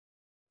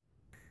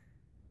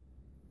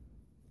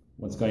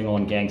What's going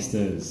on,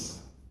 gangsters?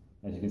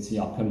 As you can see,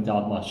 I pimped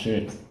out my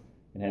shirt.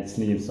 It had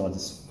sleeves, so I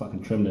just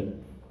fucking trimmed it.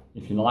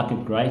 If you like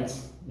it, great.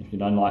 If you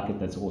don't like it,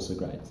 that's also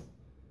great.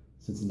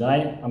 So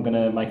today, I'm going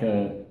to make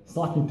a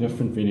slightly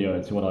different video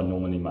to what I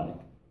normally make.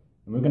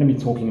 And we're going to be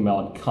talking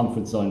about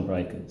comfort zone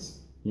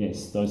breakers.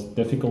 Yes, those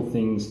difficult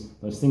things,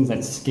 those things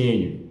that scare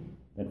you,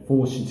 that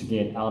force you to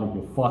get out of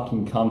your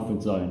fucking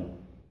comfort zone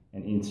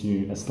and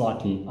into a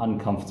slightly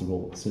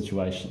uncomfortable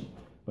situation.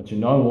 But you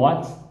know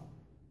what?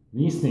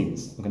 These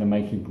things are going to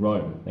make you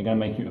grow. They're going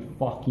to make you a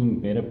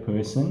fucking better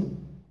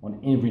person on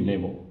every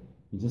level.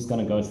 You're just going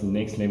to go to the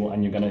next level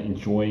and you're going to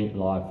enjoy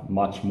life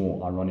much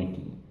more,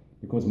 ironically.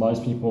 Because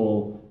most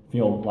people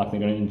feel like they're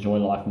going to enjoy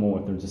life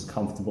more if they're just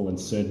comfortable and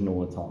certain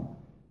all the time.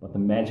 But the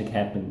magic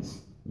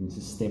happens when you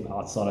just step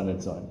outside of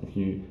that zone. If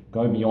you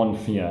go beyond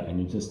fear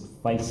and you just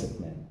face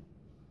it, man.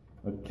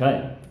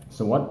 Okay,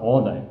 so what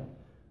are they?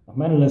 I've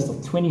made a list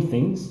of 20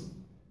 things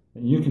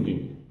that you can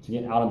do to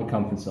get out of the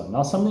comfort zone.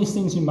 Now, some of these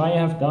things you may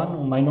have done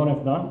or may not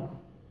have done,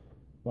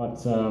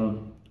 but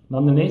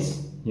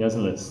nonetheless, here's a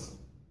list.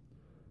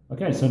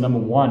 Okay, so number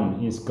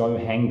one is go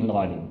hang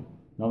gliding.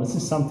 Now, this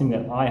is something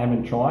that I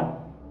haven't tried,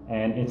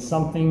 and it's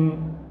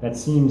something that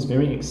seems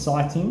very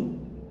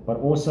exciting, but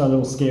also a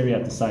little scary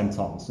at the same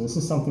time. So this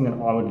is something that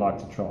I would like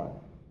to try.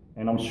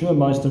 And I'm sure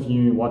most of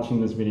you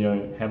watching this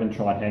video haven't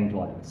tried hang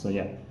gliding. So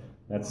yeah,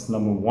 that's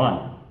number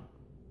one.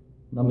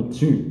 Number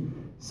two,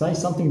 say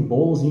something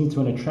ballsy to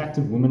an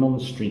attractive woman on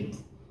the street.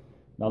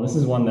 Now this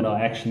is one that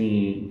I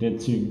actually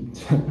did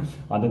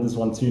I did this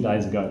one 2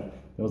 days ago.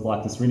 There was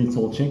like this really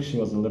tall chick. She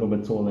was a little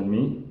bit taller than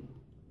me.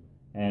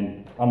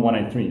 And I'm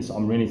 183, so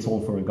I'm really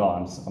tall for a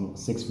guy. I'm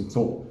 6 foot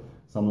tall.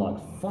 So I'm like,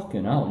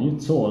 fucking hell, you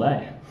tall,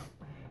 eh?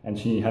 And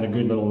she had a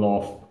good little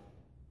laugh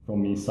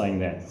from me saying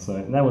that.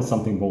 So that was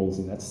something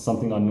ballsy. That's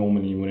something I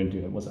normally wouldn't do.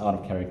 It was out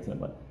of character,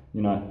 but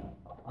you know,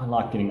 I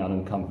like getting out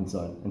of the comfort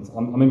zone. And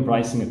I'm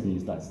embracing it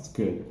these days. It's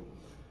good.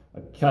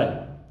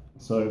 Okay,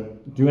 so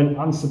do an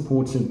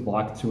unsupported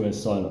bike tour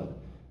solo.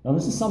 Now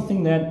this is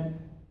something that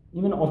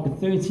even after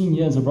 13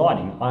 years of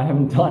riding, I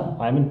haven't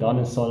done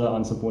a solo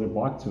unsupported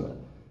bike tour.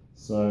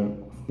 So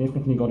I've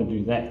definitely got to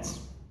do that.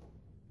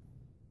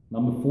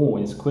 Number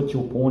 4 is quit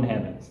your porn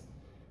habit.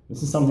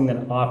 This is something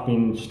that I've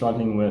been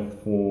struggling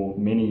with for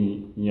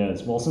many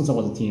years. Well, since I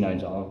was a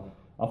teenager,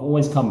 I've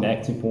always come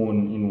back to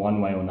porn in one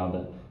way or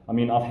another. I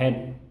mean, I've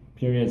had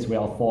periods where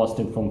I've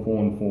fasted from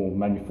porn for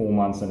maybe 4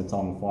 months at a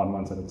time, 5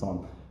 months at a time.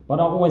 But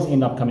I always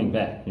end up coming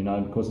back, you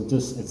know, because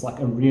it's like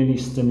a really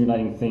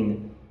stimulating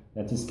thing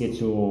that just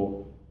gets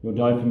your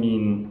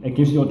dopamine, it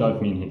gives you a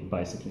dopamine hit,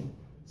 basically.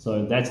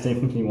 So that's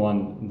definitely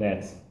one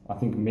that I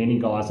think many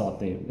guys out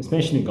there,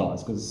 especially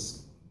guys,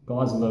 because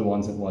guys are the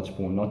ones that watch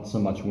porn, not so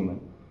much women.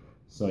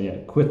 So yeah,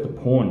 quit the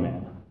porn,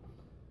 man.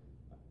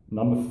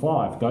 Number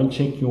 5, go and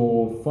check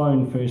your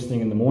phone first thing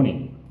in the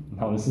morning.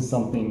 Now this is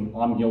something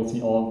I'm guilty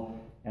of,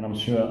 and I'm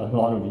sure a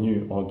lot of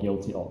you are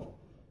guilty of.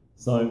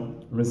 So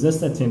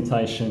resist that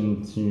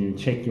temptation to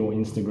check your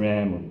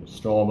Instagram or your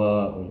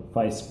Strava or your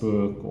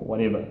Facebook or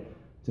whatever.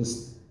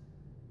 Just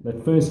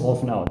that first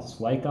half an hour, just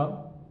wake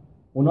up,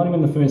 or not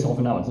even the first half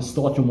an hour, just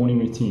start your morning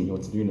routine, your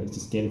to-do list,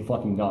 just get it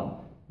fucking done.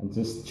 And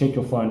just check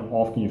your phone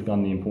after you've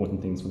done the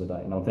important things for the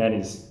day. Now that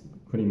is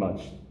pretty much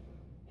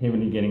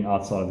heavily getting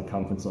outside of the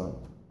comfort zone.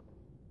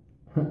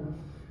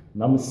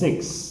 Number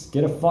 6,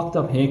 get a fucked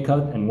up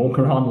haircut and walk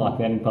around like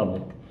that in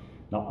public.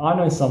 Now I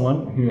know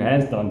someone who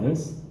has done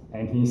this,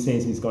 and he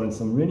says he's gotten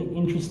some really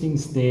interesting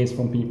stares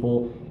from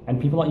people,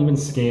 and people are even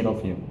scared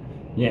of him.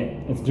 Yeah,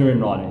 it's Duran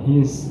Rider.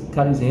 He's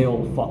cut his hair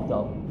all fucked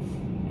up,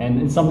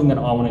 and it's something that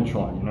I want to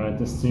try, you know,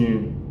 just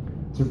to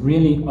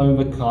really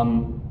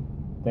overcome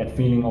that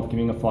feeling of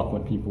giving a fuck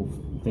what people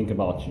think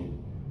about you.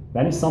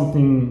 That is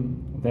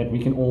something that we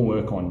can all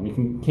work on. We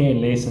can care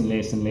less and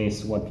less and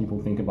less what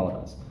people think about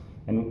us.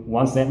 And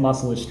once that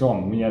muscle is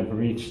strong, we have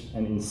reached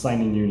an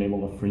insanely new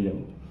level of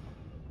freedom.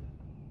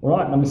 All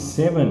right, number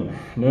 7,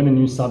 learn a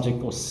new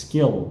subject or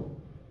skill.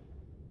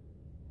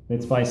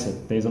 Let's face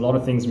it, there's a lot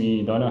of things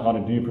we don't know how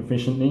to do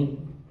proficiently,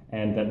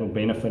 and that will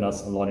benefit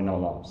us a lot in our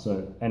lives.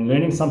 So, and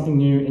learning something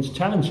new is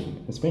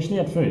challenging, especially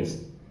at first.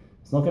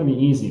 It's not going to be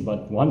easy,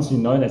 but once you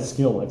know that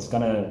skill, it's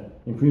going to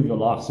improve your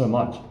life so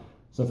much.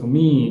 So for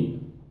me,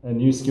 a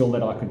new skill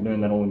that I could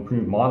learn that will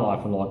improve my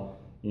life a lot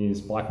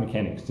is bike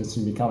mechanics, just to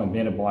become a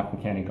better bike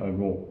mechanic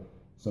overall.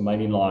 So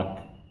maybe like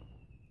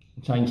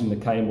changing the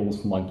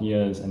cables for my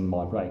gears and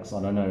my brakes.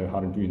 I don't know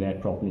how to do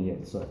that properly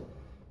yet. So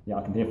yeah,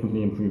 I can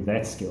definitely improve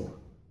that skill.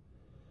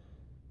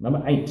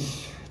 Number 8,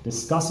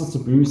 discuss a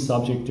taboo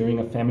subject during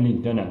a family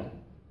dinner.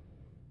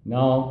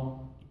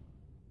 Now,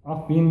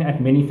 I've been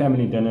at many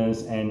family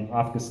dinners and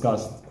I've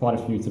discussed quite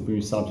a few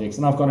taboo subjects,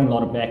 and I've gotten a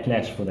lot of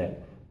backlash for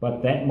that.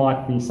 But that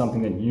might be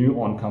something that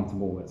you aren't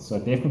comfortable with. So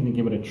definitely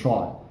give it a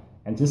try.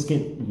 And just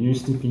get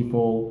used to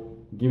people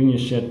giving you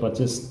shit, but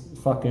just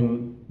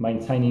fucking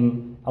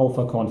maintaining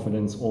alpha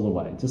confidence all the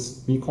way.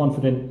 Just be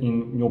confident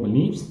in your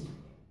beliefs,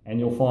 and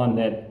you'll find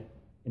that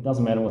it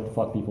doesn't matter what the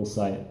fuck people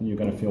say, you're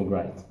going to feel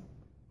great.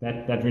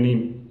 That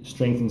really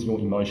strengthens your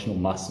emotional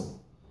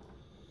muscle.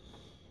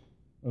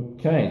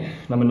 Okay,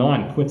 number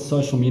 9, quit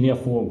social media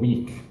for a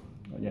week.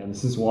 Yeah,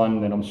 this is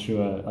one that I'm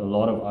sure a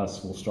lot of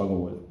us will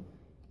struggle with,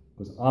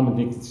 because I'm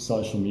addicted to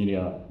social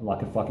media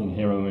like a fucking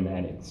heroin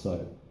addict.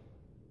 So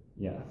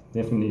yeah,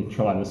 definitely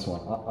try this one.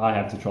 I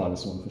have to try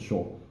this one for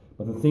sure.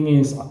 But the thing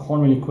is, I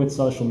can't really quit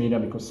social media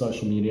because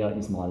social media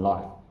is my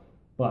life.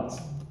 But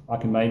I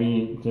can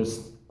maybe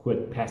just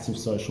quit passive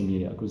social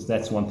media, because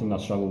that's one thing I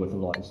struggle with a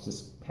lot. It's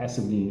just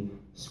passively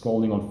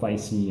scrolling on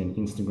Facey and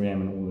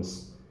Instagram and all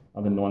this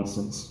other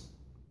nonsense.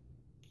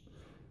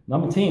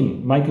 Number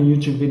 10, make a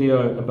YouTube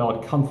video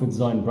about comfort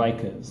zone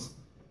breakers.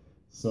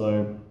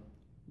 So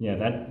yeah,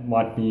 that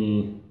might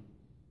be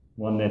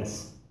one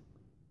that's,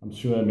 I'm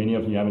sure many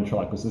of you haven't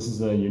tried, because this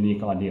is a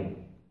unique idea.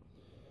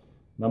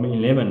 Number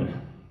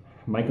 11,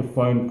 make a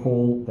phone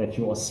call that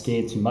you are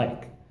scared to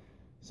make.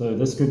 So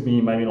this could be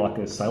maybe like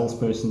a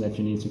salesperson that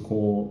you need to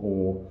call,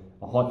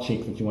 or a hot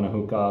chick that you want to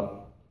hook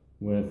up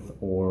with,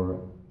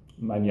 or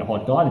maybe a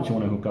hot guy that you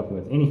want to hook up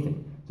with,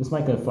 anything. Just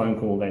make a phone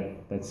call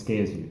that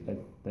scares you,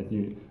 that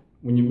you,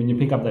 when you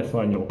pick up that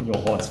phone, your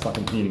heart's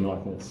fucking beating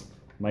like this.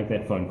 Make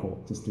that phone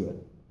call, just do it.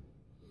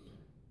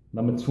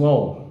 Number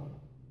 12,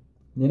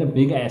 let a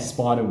big ass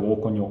spider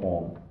walk on your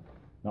arm.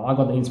 Now I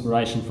got the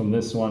inspiration from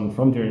this one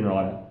from Jerry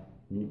Ryder.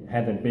 He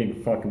had that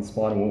big fucking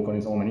spider walk on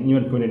his arm, and he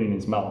even put it in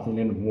his mouth. He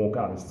let it walk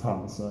out his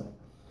tongue. So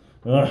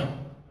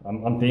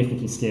I'm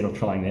definitely scared of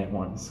trying that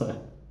one. So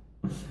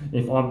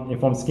if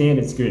I'm scared,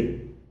 it's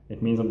good.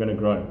 It means I'm going to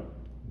grow.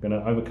 I'm going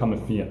to overcome a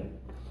fear.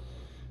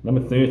 Number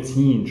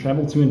 13,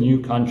 travel to a new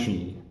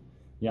country.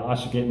 Yeah, I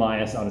should get my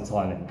ass out of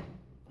Thailand.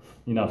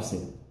 Enough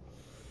said.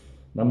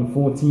 Number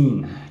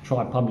 14,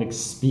 try public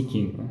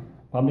speaking.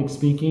 Public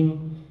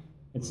speaking,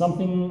 it's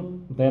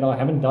something that I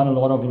haven't done a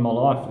lot of in my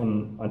life,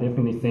 and I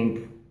definitely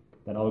think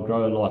that I would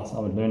grow a lot. I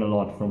would learn a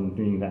lot from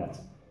doing that.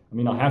 I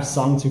mean, I have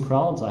sung to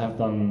crowds. I have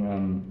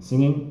done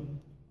singing,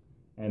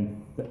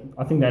 and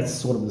I think that's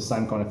sort of the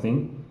same kind of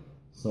thing.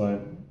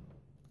 So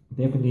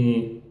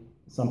definitely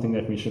something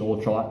that we should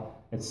all try.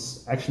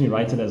 It's actually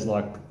rated as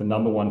like the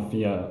 #1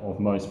 fear of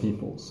most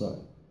people. So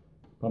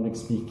public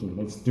speaking,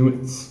 let's do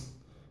it.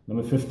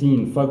 Number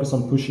 15, focus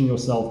on pushing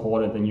yourself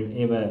harder than you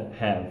ever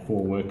have for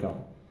a workout.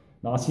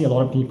 Now I see a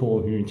lot of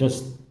people who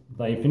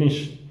they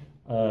finish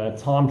a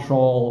time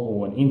trial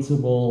or an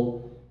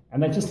interval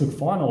and they just look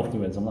fine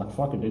afterwards. I'm like,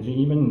 fuck it, did you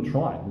even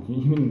try? Did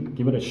you even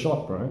give it a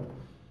shot, bro?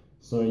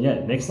 So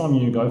yeah, next time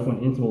you go for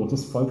an interval,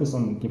 just focus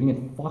on giving it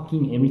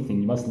fucking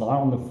everything. You must lie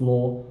on the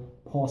floor,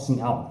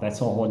 passing out. That's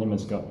how hard you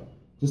must go.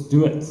 Just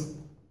do it.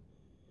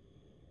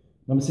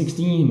 Number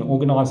 16,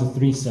 organize a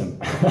threesome.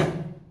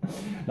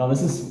 Now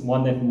this is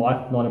one that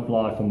might not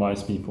apply for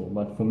most people,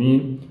 but for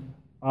me,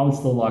 I would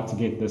still like to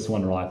get this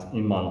one right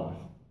in my life.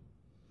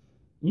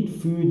 Eat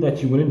food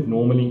that you wouldn't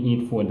normally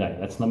eat for a day.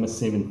 That's number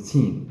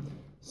 17.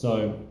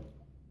 So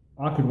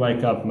I could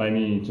wake up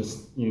maybe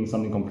just eating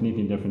something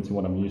completely different to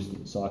what I'm used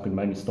to. So I could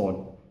maybe start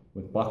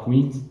with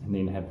buckwheat and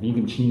then have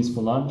vegan cheese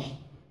for lunch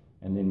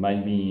and then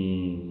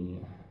maybe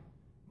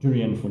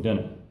durian for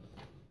dinner.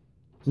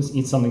 Just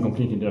eat something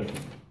completely different.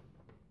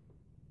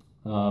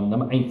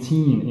 Number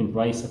 18,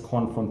 embrace a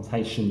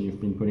confrontation you've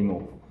been putting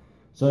off.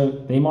 So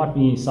there might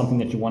be something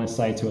that you want to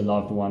say to a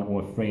loved one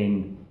or a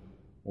friend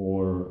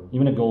or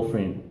even a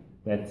girlfriend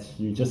that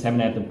you just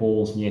haven't had the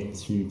balls yet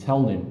to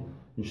tell them.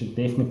 You should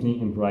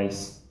definitely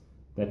embrace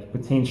that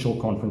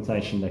potential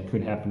confrontation that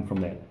could happen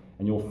from that,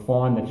 and you'll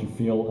find that you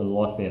feel a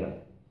lot better.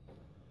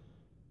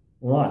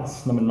 All right,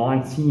 number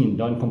 19,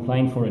 don't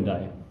complain for a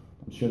day.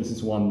 I'm sure this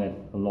is one that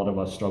a lot of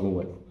us struggle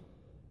with.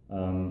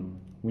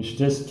 We should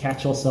just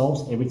catch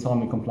ourselves every time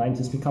we complain,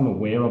 just become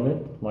aware of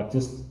it. Like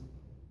just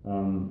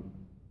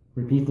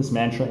repeat this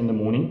mantra in the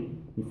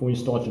morning before you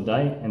start your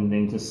day, and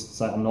then just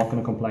say, I'm not going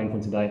to complain for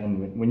today.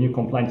 And when you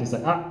complain, just say,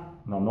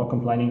 no, I'm not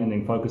complaining, and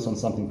then focus on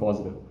something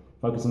positive.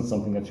 Focus on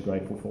something that you're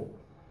grateful for.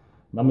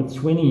 Number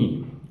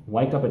 20,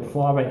 wake up at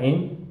 5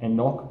 a.m. and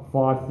knock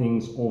 5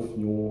 things off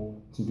your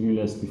to-do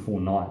list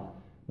before 9.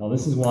 Now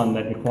this is one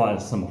that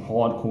requires some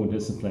hardcore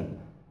discipline.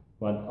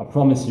 But I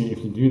promise you,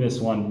 if you do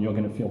this one, you're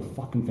going to feel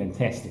fucking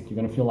fantastic. You're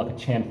going to feel like a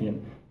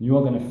champion. You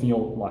are going to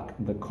feel like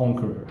the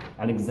conqueror,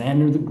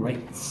 Alexander the Great.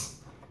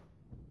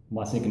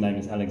 My second name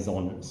is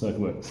Alexander, so it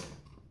works.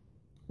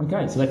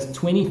 Okay, so that's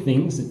 20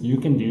 things that you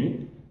can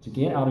do to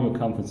get out of your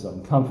comfort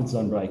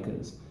zone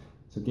breakers.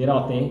 So get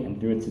out there and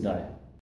do it today.